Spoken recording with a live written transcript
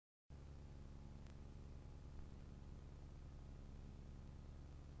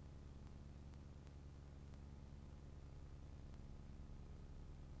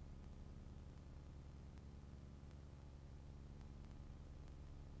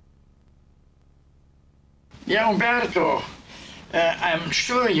Yeah, Umberto, I'm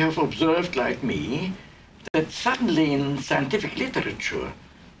sure you have observed, like me, that suddenly in scientific literature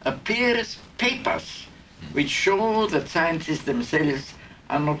appears papers which show that scientists themselves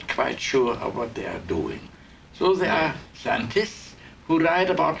are not quite sure of what they are doing. So there are scientists who write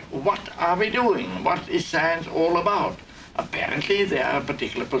about what are we doing, what is science all about. Apparently there are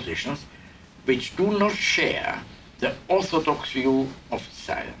particular positions which do not share the orthodox view of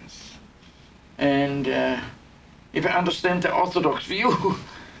science. And if I understand the orthodox view,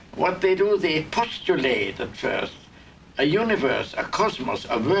 what they do, they postulate at first a universe, a cosmos,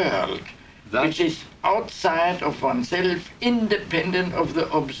 a world, which is outside of oneself, independent of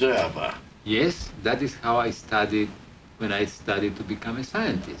the observer. Yes, that is how I studied when I studied to become a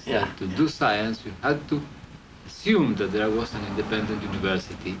scientist. Yeah. To do science, you had to assume that there was an independent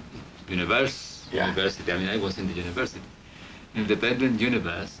university, university, I mean, I was in the university, independent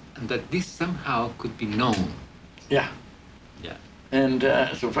universe, and that this somehow could be known. Yeah. Yeah. And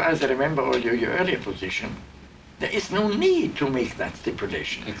so far as I remember all your earlier position, there is no need to make that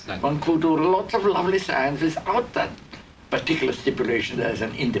stipulation. Exactly. One could do lots of lovely science without that particular stipulation that is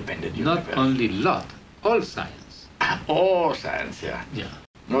an independent universe. Not only lot, all science. All science, yeah. Yeah.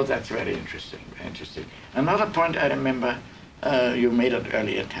 No, that's very interesting, very interesting. Another point I remember you made at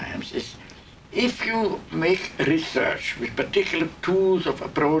earlier times is if you make research with particular tools of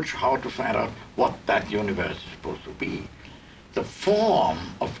approach how to find out what that universe is supposed to be, the form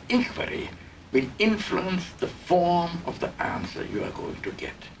of inquiry will influence the form of the answer you are going to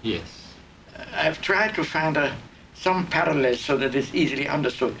get. Yes. I've tried to find some parallels so that it's easily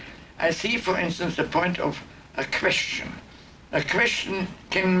understood. I see, for instance, the point of a question. A question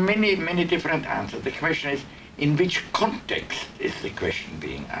can many, many different answers. The question is, in which context is the question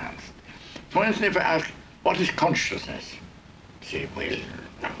being asked? For instance, if I ask, what is consciousness? Say, well,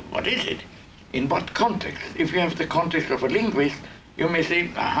 what is it? In what context? If you have the context of a linguist, you may say,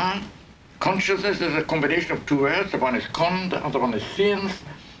 consciousness is a combination of two words. The one is con, the other one is science.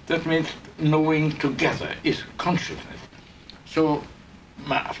 That means knowing together is consciousness. So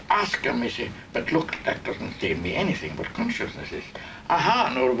my asker may say, but look, that doesn't tell me anything what consciousness is.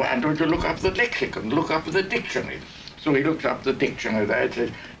 No, why don't you look up the lexicon, look up the dictionary? So he looks up the dictionary there. It says,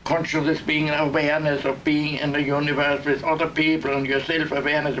 consciousness being an awareness of being in the universe with other people and your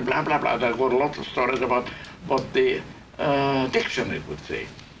self-awareness, blah, blah, blah. There were lots of stories about what the dictionary would say.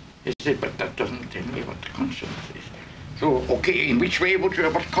 He said, but that doesn't tell me what consciousness is. So, okay, in which way would you,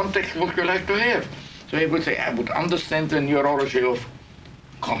 what context would you like to have? So he would say, I would understand the neurology of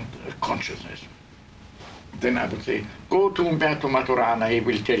consciousness. Then I would say, go to Umberto Maturana, he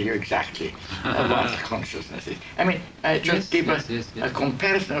will tell you exactly what consciousness is. I mean, I just give a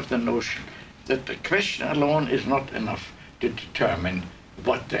comparison of the notion that the question alone is not enough to determine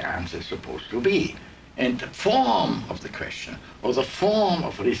what the answer is supposed to be. And the form of the question or the form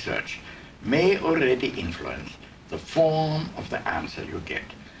of research may already influence the form of the answer you get.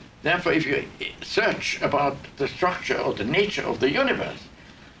 Therefore, if you search about the structure or the nature of the universe,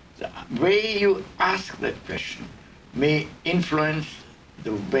 the way you ask that question may influence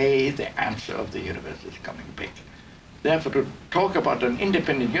the way the answer of the universe is coming back. Therefore, to talk about an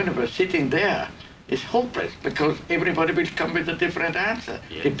independent universe sitting there is hopeless because everybody will come with a different answer,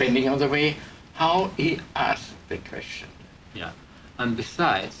 depending on the way how he asks the question. Yeah, and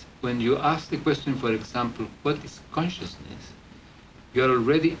besides, when you ask the question, for example, what is consciousness, you are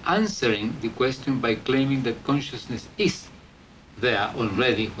already answering the question by claiming that consciousness is there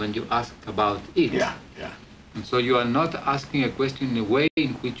already when you ask about it. Yeah, yeah. And so you are not asking a question in a way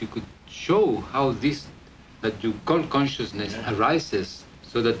in which you could show how this that you call consciousness arises,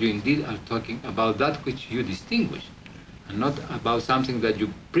 so that you indeed are talking about that which you distinguish, and not about something that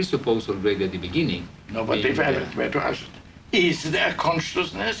you presuppose already at the beginning. No, but if I were to ask, is there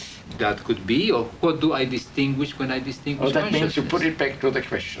consciousness? That could be, or what do I distinguish when I distinguish that consciousness? means you put it back to the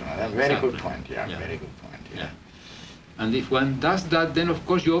question. Very Exactly. good point, very good point, Yeah. And if one does that, then of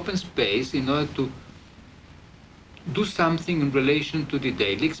course you open space in order to do something in relation to the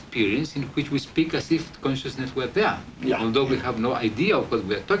daily experience in which we speak as if consciousness were there, although we have no idea of what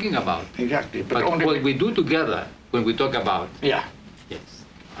we are talking about. Exactly. But only what we do together when we talk about. Yeah. Yes.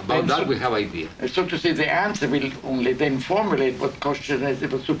 About that we have idea. So to say, the answer will only then formulate what consciousness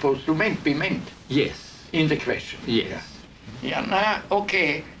was supposed to be meant. Yes. In the question. Yes. Yeah. Now,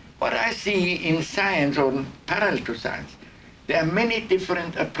 okay. What I see in science, or parallel to science, there are many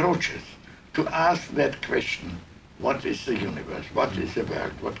different approaches to ask that question. What is the universe? What is the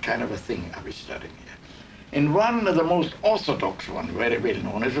world? What kind of a thing are we studying here? And one of the most orthodox one, very well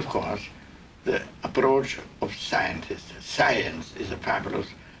known, is of course the approach of scientists. Science is a fabulous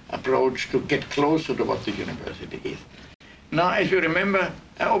approach to get closer to what the university is. Now, as you remember,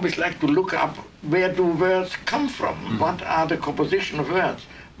 I always like to look up where do words come from? What are the composition of words?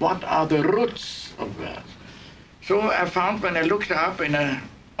 What are the roots of words? So I found when I looked up in an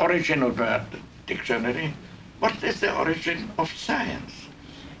origin of word dictionary, what is the origin of science?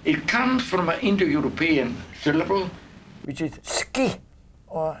 It comes from an Indo-European syllable, which is ski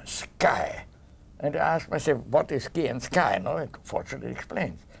or sky. And I asked myself, what is ski and sky? No, it fortunately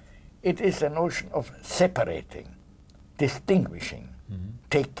explains. It is a notion of separating, distinguishing,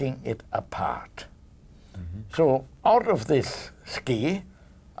 taking it apart. So out of this ski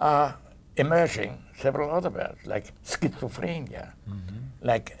are emerging several other words, like schizophrenia,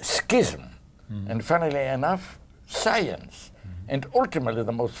 like schism, and funnily enough, science. And ultimately,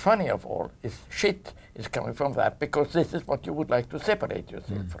 the most funny of all is shit is coming from that, because this is what you would like to separate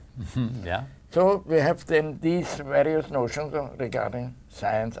yourself from. Yeah. So we have then these various notions regarding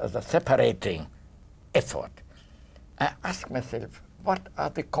science as a separating effort. I ask myself, what are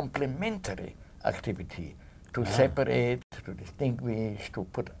the complementary activity to separate, to distinguish, to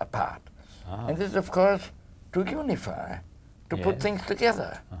put apart? And this is, of course, to unify, to put things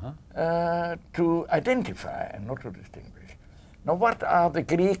together, to identify and not to distinguish. Now, what are the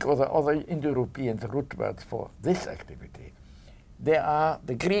Greek or the other Indo-European root words for this activity? There are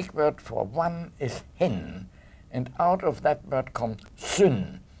the Greek word for one is hen, and out of that word comes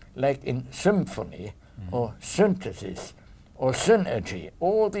syn, like in symphony, or synthesis, or synergy.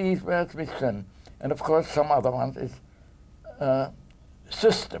 All these words with syn, and of course some other ones is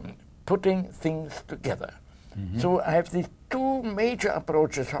system, putting things together. So I have these two major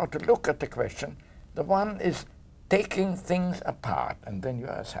approaches how to look at the question. The one is taking things apart, and then you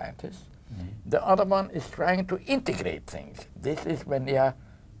are a scientist. The other one is trying to integrate things. This is when you are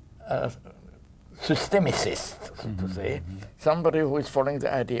a systemicist, so to say, somebody who is following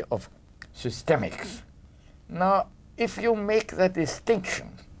the idea of systemics. Now, if you make that distinction,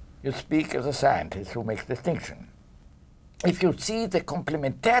 you speak as a scientist who makes distinction. If you see the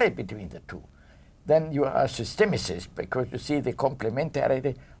complementarity between the two, then you are a systemicist, because you see the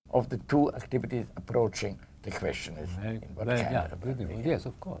complementarity of the two activities approaching the question is in what kind of beautiful. Yes,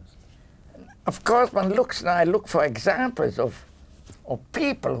 of course. Of course, one looks now. I look for examples of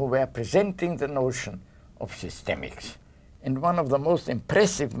people who were presenting the notion of systemics, and one of the most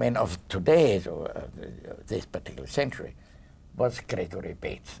impressive men of today's or this particular century was Gregory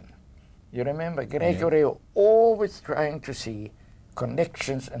Bateson. You remember Gregory always trying to see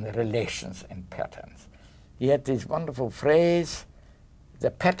connections and relations and patterns. He had this wonderful phrase,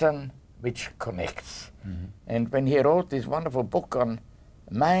 the pattern which connects. And when he wrote this wonderful book on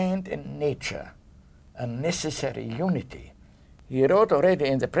mind and nature, a necessary unity, he wrote already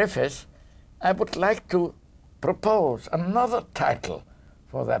in the preface, I would like to propose another title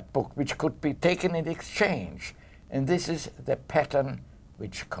for that book, which could be taken in exchange. And this is the pattern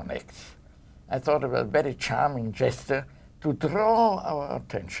which connects. I thought it was a very charming gesture to draw our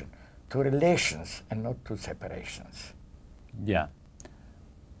attention to relations and not to separations. Yeah.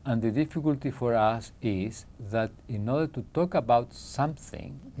 And the difficulty for us is that in order to talk about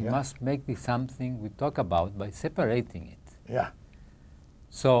something, we must make the something we talk about by separating it. Yeah.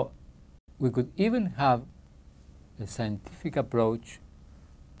 So we could even have a scientific approach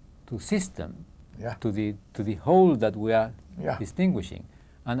to system, to the whole that we are distinguishing.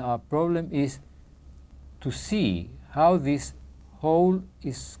 And our problem is to see how this whole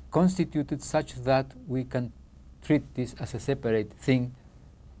is constituted such that we can treat this as a separate thing,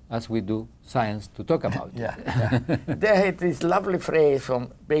 as we do science to talk about. They had this lovely phrase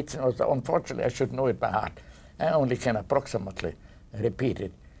from Bateson. Unfortunately, I should know it by heart. I only can approximately repeat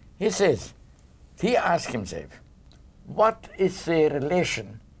it. He says, he asked himself, what is the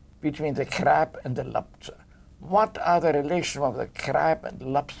relation between the crab and the lobster? What are the relation of the crab and the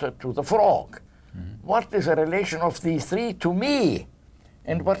lobster to the frog? What is the relation of these three to me?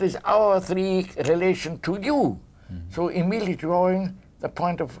 And what is our three relation to you? So immediately drawing the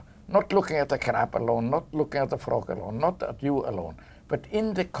point of not looking at the crab alone, not looking at the frog alone, not at you alone, but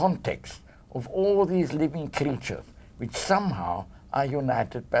in the context of all these living creatures, which somehow are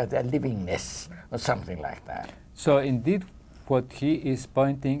united by their livingness, or something like that. So indeed, what he is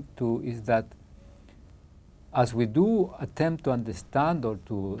pointing to is that as we do attempt to understand or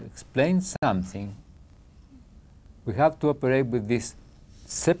to explain something, we have to operate with this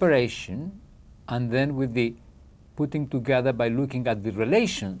separation and then with the putting together by looking at the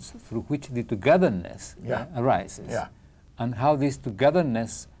relations through which the togetherness arises, and how this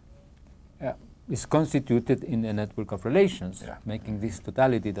togetherness is constituted in a network of relations, making this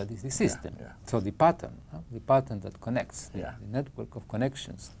totality that is the system. So the pattern that connects, the network of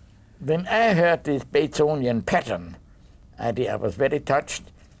connections. When I heard this Batesonian pattern idea, I was very touched,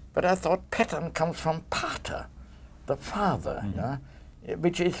 but I thought pattern comes from pater, the father, yeah?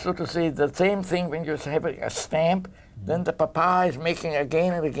 Which is, so to say, the same thing when you have a stamp, then the papa is making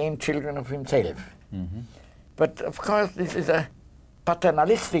again and again children of himself. But of course, this is a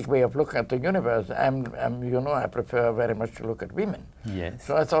paternalistic way of looking at the universe. You know, I prefer very much to look at women. Yes.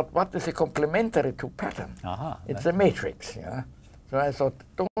 So I thought, what is a complementary to pattern? It's a matrix. Yeah. So I thought,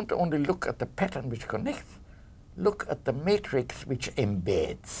 don't only look at the pattern which connects, look at the matrix which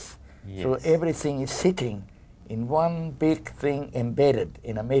embeds. Yes. So everything is sitting in one big thing embedded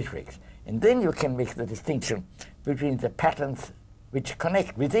in a matrix. And then you can make the distinction between the patterns which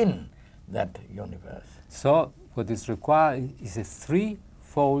connect within that universe. So what is required is a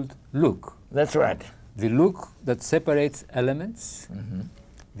threefold look. That's right. The look that separates elements,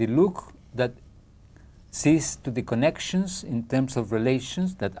 the look that sees to the connections in terms of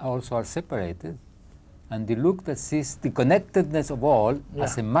relations that also are separated, and the look that sees the connectedness of all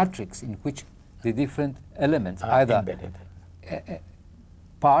as a matrix in which the different elements, either embedded.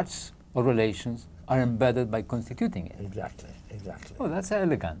 Parts or relations, are embedded by constituting it. Exactly, exactly. Oh, that's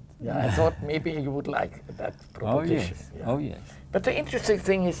elegant. Yeah, I thought maybe you would like that proposition. Oh, yes. Yeah. Oh, yes. But the interesting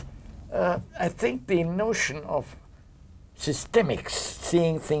thing is, I think the notion of systemics,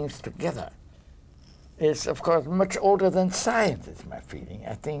 seeing things together, is of course much older than science, is my feeling.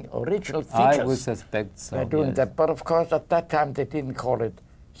 I think original thinkers I would suspect so. were doing yes. that, but of course at that time they didn't call it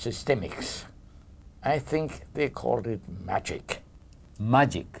systemics. I think they called it magic.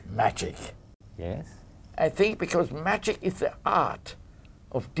 Magic. Magic. Yes. I think because magic is the art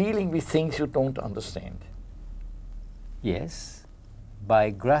of dealing with things you don't understand. Yes. By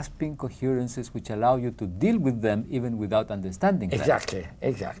grasping coherences which allow you to deal with them even without understanding them. Exactly,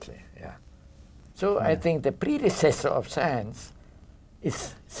 exactly, yeah. So I think the predecessor of science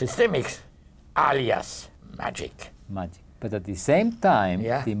is systemics, alias magic. Magic. But at the same time,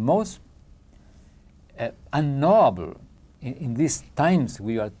 Yeah. the most unknowable in these times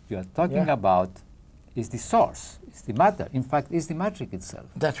you are talking about is the source, is the matter. In fact, is the matrix itself.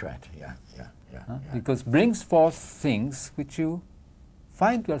 That's right, yeah. Because brings forth things which you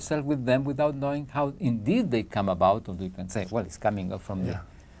find yourself with them without knowing how indeed they come about, or you can say, well, it's coming up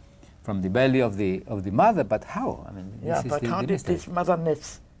from the belly of the mother, but how? I mean, Yeah, this but is how the did mistake. this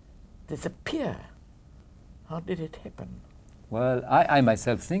motherness disappear? How did it happen? Well, I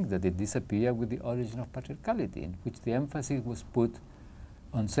myself think that it disappeared with the origin of patriarchality, in which the emphasis was put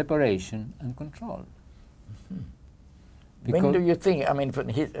on separation and control. When do you think, I mean, from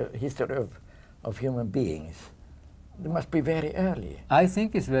the history of human beings, it must be very early. I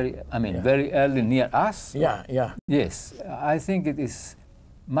think it's very early near us. Yeah, yeah. Yes, I think it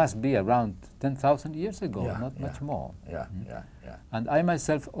must be around 10,000 years ago, not much more. Yeah. And I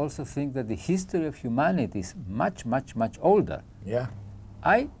myself also think that the history of humanity is much, much, much older. Yeah.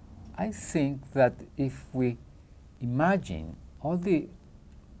 I think that if we imagine or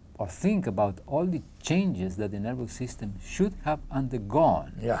think about all the changes that the nervous system should have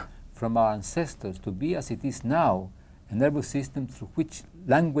undergone from our ancestors to be as it is now, a nervous system through which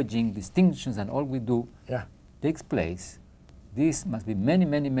languaging, distinctions, and all we do takes place, this must be many,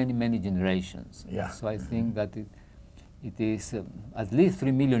 many, many, many generations. Yeah. So I think that it is at least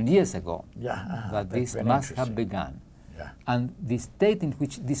 3 million years ago that this must have begun. Yeah. And the state in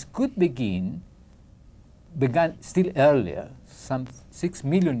which this could begin began still earlier, some 6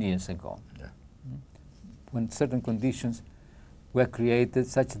 million years ago, when certain conditions were created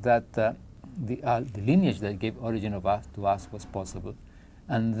such that the lineage that gave origin to us was possible.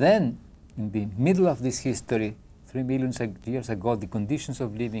 And then, in the middle of this history, 3 million years ago, the conditions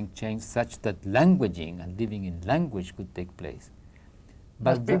of living changed such that languaging and living in language could take place.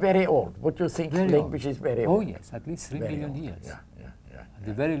 Must be very old. Would you think language is very old? Oh yes, at least 3 million years. Yeah. At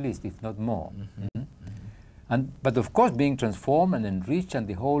the very least, if not more. But of course, being transformed and enriched, and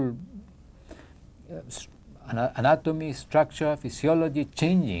the whole anatomy, structure, physiology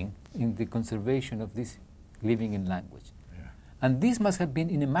changing in the conservation of this living in language. And this must have been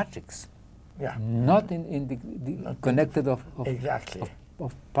in a matrix. Not in the connected of exactly.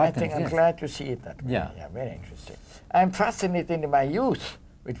 Of I patterns. think I'm glad to see it that way. Yeah. Very interesting. I'm fascinated in my youth,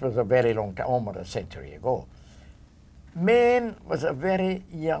 which was a very long time, almost a century ago. Man was a very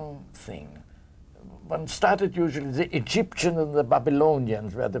young thing. One started usually, the Egyptians and the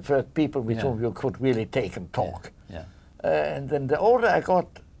Babylonians were the first people with whom you could really take and talk. And then the older I got,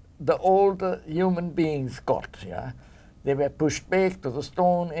 the older human beings got. They were pushed back to the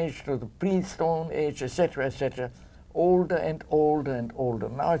Stone Age, to the pre-Stone Age, etc., older and older and older.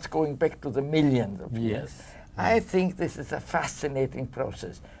 Now it's going back to the millions of years. I think this is a fascinating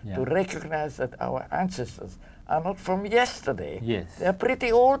process to recognize that our ancestors are not from yesterday. Yes. They're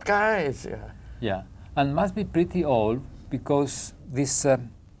pretty old guys. Yeah, and must be pretty old because this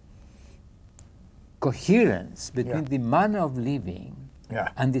coherence between the manner of living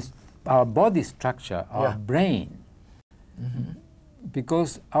and this, our body structure, our brain,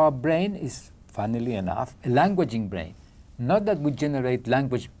 because our brain is, funnily enough, a languaging brain. Not that we generate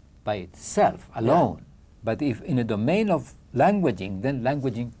language by itself alone, but if in a domain of languaging, then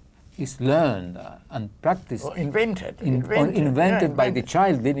languaging is learned and practiced. Or invented. Invented by the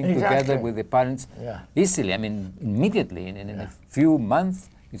child living together with the parents easily. I mean, immediately, in a few months,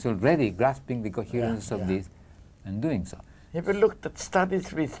 it's already grasping the coherence of this and doing so. Have you looked at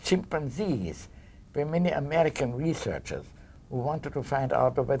studies with chimpanzees by many American researchers who wanted to find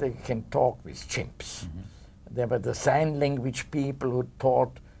out whether you can talk with chimps? There were the sign language people who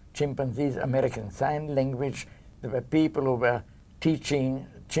taught chimpanzees American Sign Language. There were people who were teaching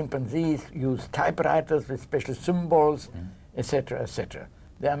chimpanzees use typewriters with special symbols, etc., etc.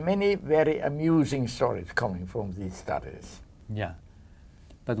 There are many very amusing stories coming from these studies. Yeah.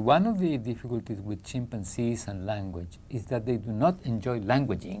 But one of the difficulties with chimpanzees and language is that they do not enjoy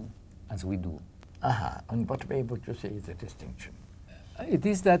languaging as we do. And what way would you say is the distinction? It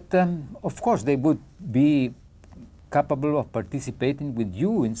is that, of course, they would be capable of participating with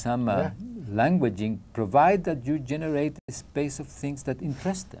you in some languaging, provide that you generate a space of things that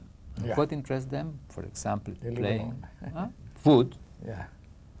interest them. What interests them? For example, playing, food,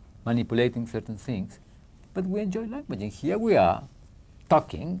 manipulating certain things. But we enjoy languaging. Here we are,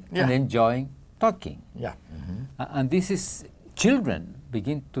 talking and enjoying talking. And this is, children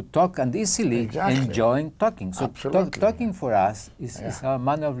begin to talk and easily enjoying talking. So talking for us is our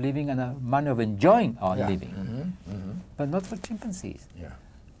manner of living and our manner of enjoying our living. But not for chimpanzees.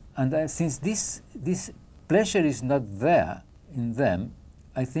 And since this pleasure is not there in them,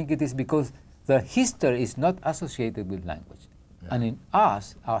 I think it is because the history is not associated with language. And in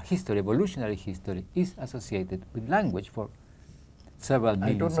us, our history, evolutionary history, is associated with language for several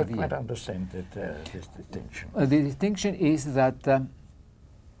millions of years. I do not quite understand this distinction. The distinction is that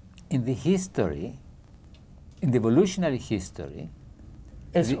in the history, in the evolutionary history,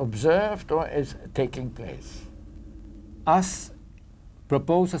 is observed or is taking place? Us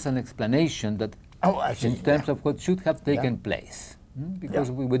propose as an explanation that in terms of what should have taken place,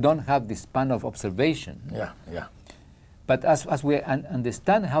 because we don't have the span of observation. But as we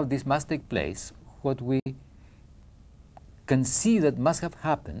understand how this must take place, what we can see that must have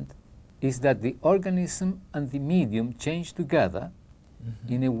happened is that the organism and the medium change together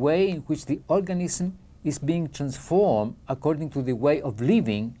in a way in which the organism is being transformed according to the way of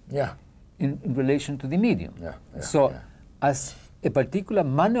living in relation to the medium. So as a particular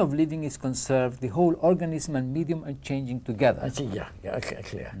manner of living is conserved, the whole organism and medium are changing together. I see,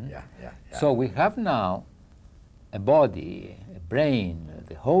 clear. So we have now a body, a brain,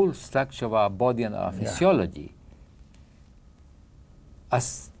 the whole structure of our body and our physiology,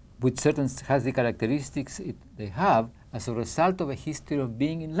 as with certain has the characteristics they have as a result of a history of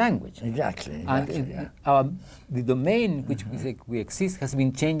being in language. And the domain in which we exist has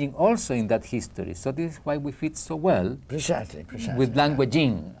been changing also in that history. So this is why we fit so well with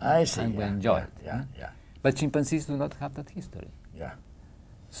languaging, and we enjoy it. But chimpanzees do not have that history.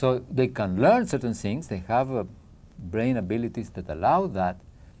 So they can learn certain things, they have brain abilities that allow that,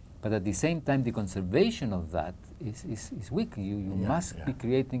 but at the same time the conservation of that is weak. You must be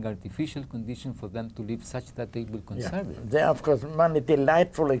creating artificial conditions for them to live such that they will conserve it. There are, of course, many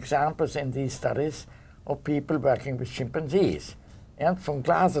delightful examples in these studies of people working with chimpanzees. Ernst von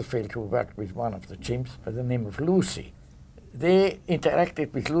Glasersfeld, who worked with one of the chimps by the name of Lucy, they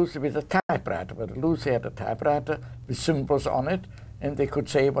interacted with Lucy with a typewriter, but Lucy had a typewriter with symbols on it, and they could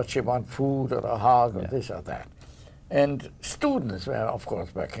say what she wanted, food or a hug or this or that. And students were, of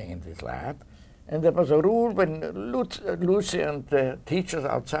course, working in this lab. And there was a rule when Lucy and the teachers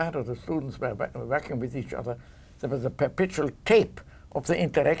outside or the students were working with each other, there was a perpetual tape of the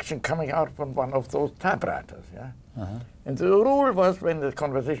interaction coming out from one of those typewriters. And the rule was when the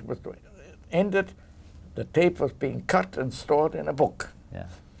conversation was ended, the tape was being cut and stored in a book.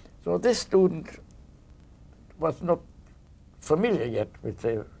 So this student was not familiar yet with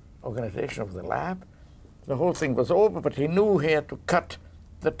the organization of the lab. The whole thing was over, but he knew he had to cut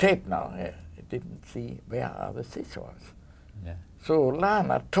the tape now. He didn't see where are the scissors. So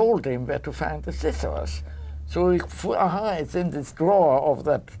Lana told him where to find the scissors. So he, it's in this drawer of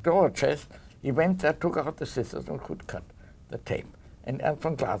that drawer chest. He went there, took out the scissors and could cut the tape. And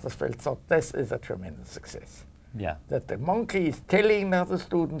von Glasersfeld thought this is a tremendous success. Yeah. That the monkey is telling other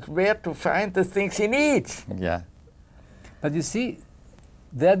students where to find the things he needs. Yeah. But you see,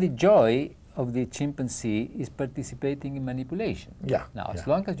 there the joy of the chimpanzee is participating in manipulation. Yeah. Now, as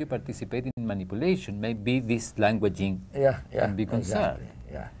long as you participate in manipulation, maybe this languaging can be concerned. Exactly.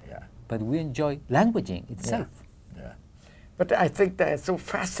 Yeah, yeah. But we enjoy languaging itself. Yeah. But I think there are so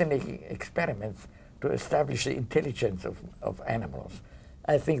fascinating experiments to establish the intelligence of animals.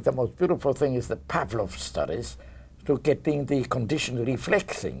 I think the most beautiful thing is the Pavlov studies to getting the conditioned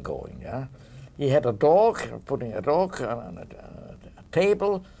reflex thing going. Yeah? He had a dog, putting a dog on a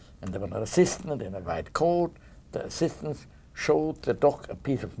table, and there was an assistant in a white coat. The assistant showed the dog a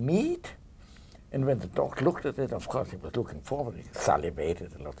piece of meat, and when the dog looked at it, of course, he was looking forward. He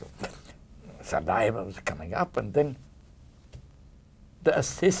salivated, a lot of saliva was coming up, and then the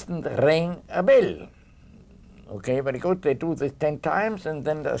assistant rang a bell. Okay, very good. They do this 10 times, and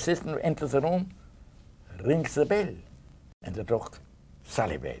then the assistant enters the room, rings the bell, and the dog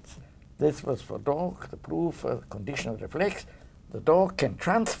salivates. This was for dog, the proof for conditional reflex. The dog can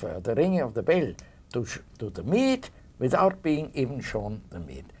transfer the ringing of the bell to the meat without being even shown the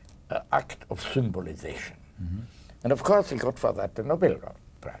meat. An act of symbolization. And of course, he got for that the Nobel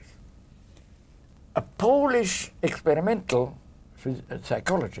Prize. A Polish experimental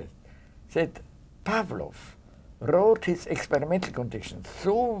psychologist said Pavlov wrote his experimental conditions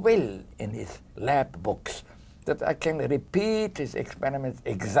so well in his lab books that I can repeat his experiments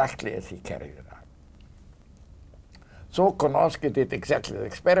exactly as he carried it out. So Konowski did exactly the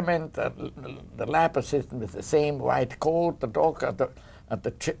experiment, the lab assistant with the same white coat, the dog at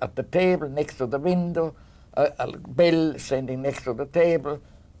the table next to the window, a bell standing next to the table,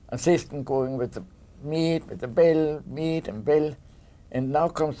 assistant going with the meat, with the bell, meat and bell. And now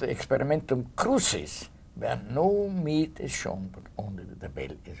comes the experimentum crucis, where no meat is shown, but only the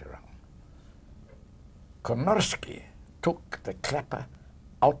bell is around. Konowski took the clapper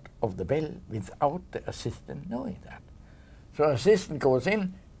out of the bell without the assistant knowing that. So assistant goes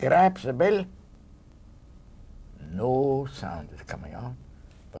in, grabs the bell, no sound is coming out,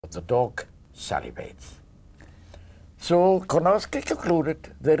 but the dog salivates. So Konowski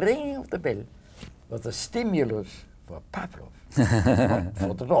concluded the ringing of the bell was a stimulus for Pavlov, not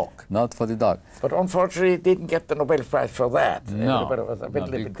for the dog. Not for the dog. But unfortunately, he didn't get the Nobel Prize for that. No, Everybody was a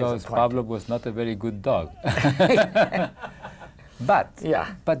bit because disappointed. Pavlov was not a very good dog.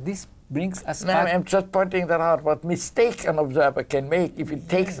 But this brings us Now, back. I'm just pointing that out, what mistake an observer can make if he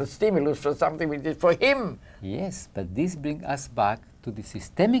takes a stimulus for something which is for him. Yes, but this brings us back to the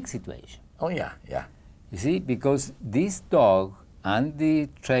systemic situation. Oh, yeah, yeah. You see, because this dog and the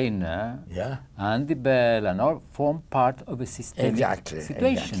trainer and the bell and all form part of a systemic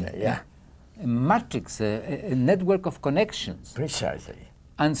situation. Exactly, yeah. A matrix, a network of connections. Precisely.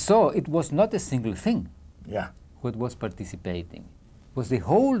 And so it was not a single thing Yeah. what was participating. It was the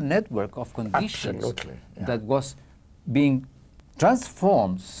whole network of conditions that was being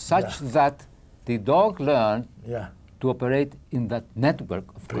transformed such that the dog learned to operate in that network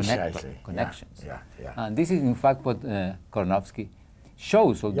of connections. And this is in fact what Konowski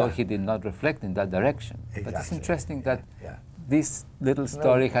shows, although he did not reflect in that direction. But it's interesting that this little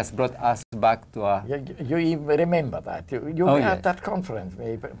story has brought us back to our... You even remember that. You were at that conference where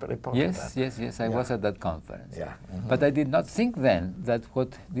you reported that. Yes, I was at that conference. But I did not think then that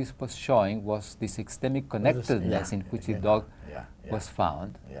what this was showing was the systemic connectedness in which the dog was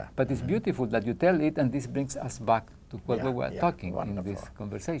found. But it's beautiful that you tell it, and this brings us back to what we were talking in this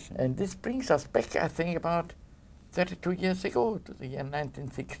conversation. And this brings us back, I think, about 32 years ago, to the year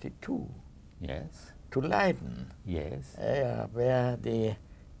 1962. Yes. To Leiden. Yes. Where the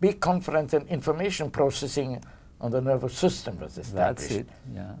big conference on information processing on the nervous system was established. That's it,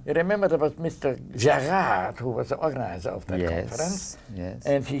 yeah. You remember there was Mr. Gerard, who was the organizer of that conference. Yes.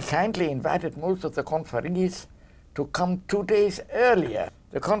 And he kindly invited most of the conferees to come 2 days earlier.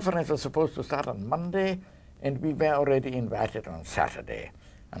 The conference was supposed to start on Monday, and we were already invited on Saturday.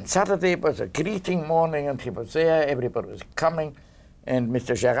 And Saturday was a greeting morning, and he was there, everybody was coming. And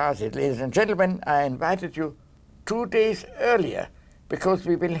Mr. Gerard said, ladies and gentlemen, I invited you 2 days earlier because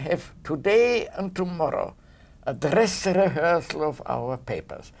we will have today and tomorrow a dress rehearsal of our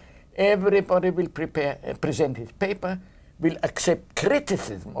papers. Everybody will present his paper, will accept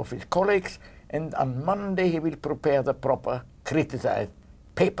criticism of his colleagues, and on Monday he will prepare the proper criticized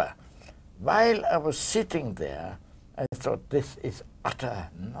paper. While I was sitting there, I thought, this is utter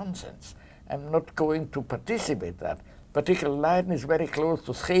nonsense. I'm not going to participate in that. Particularly Leiden is very close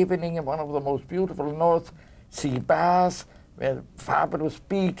to Scheveningen, one of the most beautiful North Sea bars, where fabulous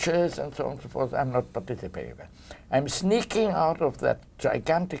beaches and so on and so forth. I'm not participating in that. I'm sneaking out of that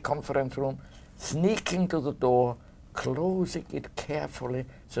gigantic conference room, sneaking to the door, closing it carefully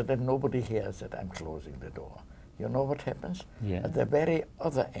so that nobody hears that I'm closing the door. You know what happens? Yeah. At the very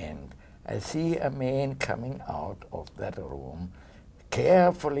other end, I see a man coming out of that room,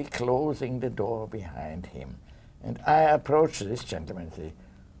 carefully closing the door behind him. And I approach this gentleman and say,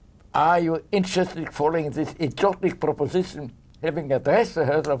 are you interested in following this exotic proposition, having addressed the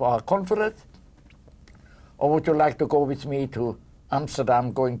head of our conference? Or would you like to go with me to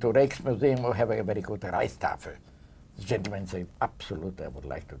Amsterdam, going to Rijksmuseum, or have a very good Rijstafel? The gentleman said, absolutely, I would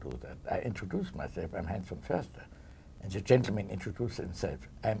like to do that. I introduced myself, I'm Heinz von Foerster. And the gentleman introduced himself,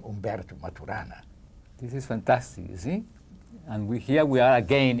 I'm Umberto Maturana. This is fantastic, you see? And here we are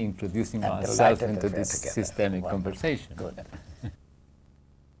again introducing And ourselves delighted into that we are this together. systemic Wonderful. conversation. Good.